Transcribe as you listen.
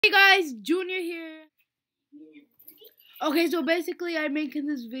Hey guys, Junior here. Okay, so basically I'm making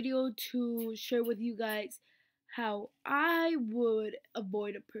this video to share with you guys how I would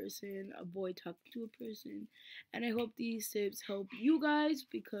avoid talking to a person, and I hope these tips help you guys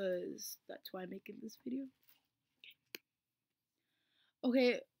because that's why I'm making this video.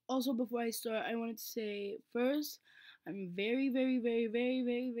 Okay, also before I start, I wanted to say first, I'm very, why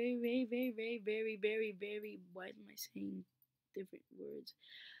am I saying different words?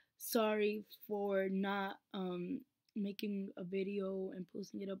 Sorry for not making a video and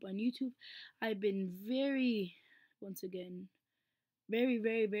posting it up on YouTube. I've been once again, very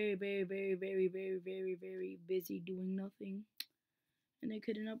busy doing nothing, and I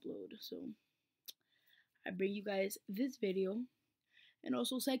couldn't upload. So I bring you guys this video. And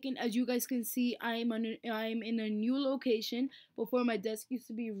also, second, as you guys can see, I'm in a new location. Before, my desk used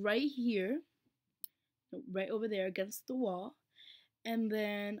to be right here, right over there against the wall. And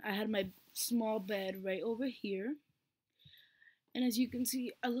then I had my small bed right over here. And as you can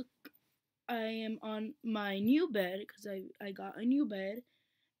see, I am on my new bed because I got a new bed.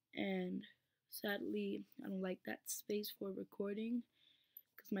 And sadly, I don't like that space for recording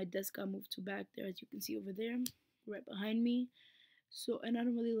because my desk got moved to back there, as you can see over there, right behind me. So, and I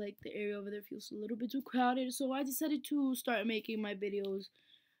don't really like the area over there. It feels a little bit too crowded. So I decided to start making my videos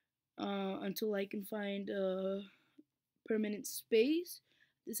until I can find a permanent space.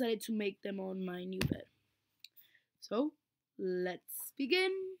 Decided to make them on my new bed. So let's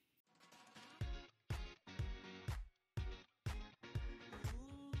begin.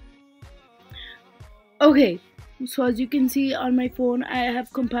 Okay, so as you can see on my phone, I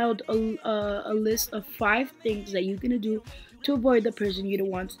have compiled a list of 5 things that you're gonna do to avoid the person you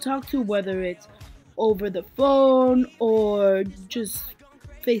don't want to talk to, whether it's over the phone or just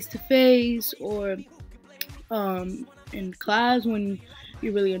face to face, or in class when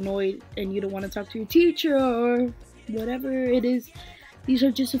you're really annoyed and you don't want to talk to your teacher or whatever it is. These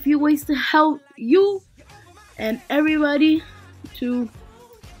are just a few ways to help you and everybody to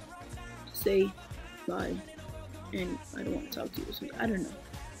say bye and I don't want to talk to you or something. I don't know.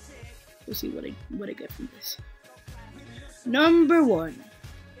 We'll see what I get from this. Number 1.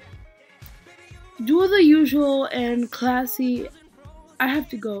 Do the usual and classy, I have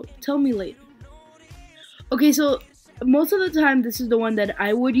to go, tell me later. Okay, so most of the time this is the one that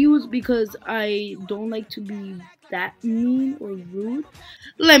I would use because I don't like to be that mean or rude.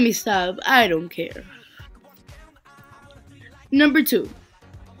 Let me stop, I don't care. Number 2.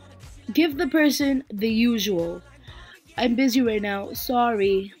 Give the person the usual. I'm busy right now,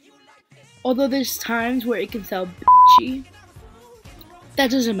 sorry. Although there's times where it can sound bitchy, that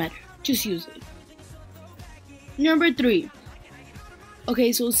doesn't matter, just use it. Number 3.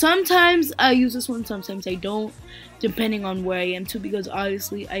 Okay, so sometimes I use this one, sometimes I don't, depending on where I am too, because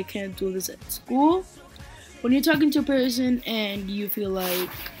obviously I can't do this at school. When you're talking to a person and you feel like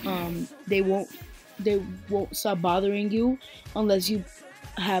they won't stop bothering you unless you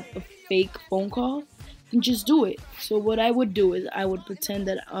have a fake phone call, then just do it. So what I would do is I would pretend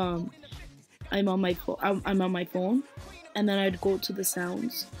that I'm on my phone, and then I'd go to the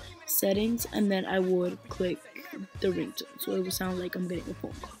sounds settings, and then I would click the ringtone, so it would sound like I'm getting a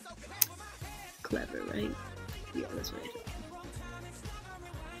phone call. Clever, right? Yeah, that's what I do.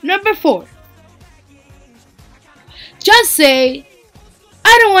 Number 4. Just say,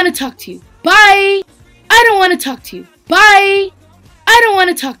 I don't want to talk to you. Bye. I don't want to talk to you. Bye. I don't want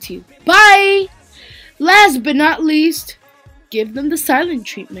to talk to you. Bye. Last but not least, give them the silent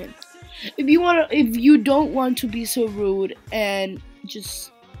treatment. If you don't want to be so rude and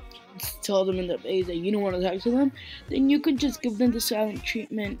just tell them in the face that you don't want to talk to them, then you could just give them the silent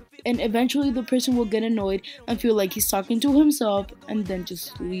treatment, and eventually the person will get annoyed and feel like he's talking to himself, and then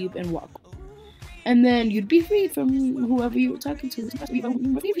just leave and walk. And then you'd be free from whoever you were talking to.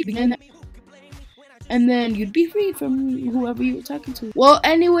 And then you'd be free from whoever you were talking to. Well,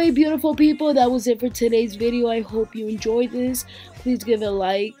 anyway, beautiful people, that was it for today's video. I hope you enjoyed this. Please give it a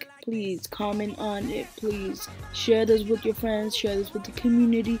like. Please comment on it. Please share this with your friends. Share this with the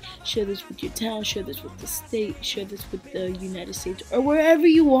community. Share this with your town. Share this with the state. Share this with the United States or wherever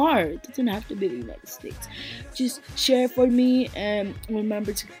you are. It doesn't have to be the United States. Just share for me, and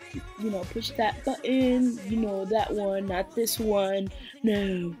remember to, push that button. That one, not this one.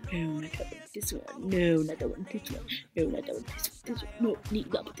 No, not that one. This one. No, not that one. This one. No, not that one. This one. No,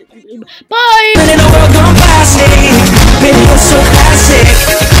 not this one. Bye. In a world gone plastic, baby, you're so classic.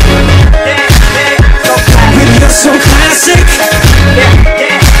 Baby, you're so classic.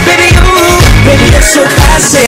 Baby, you're so classic.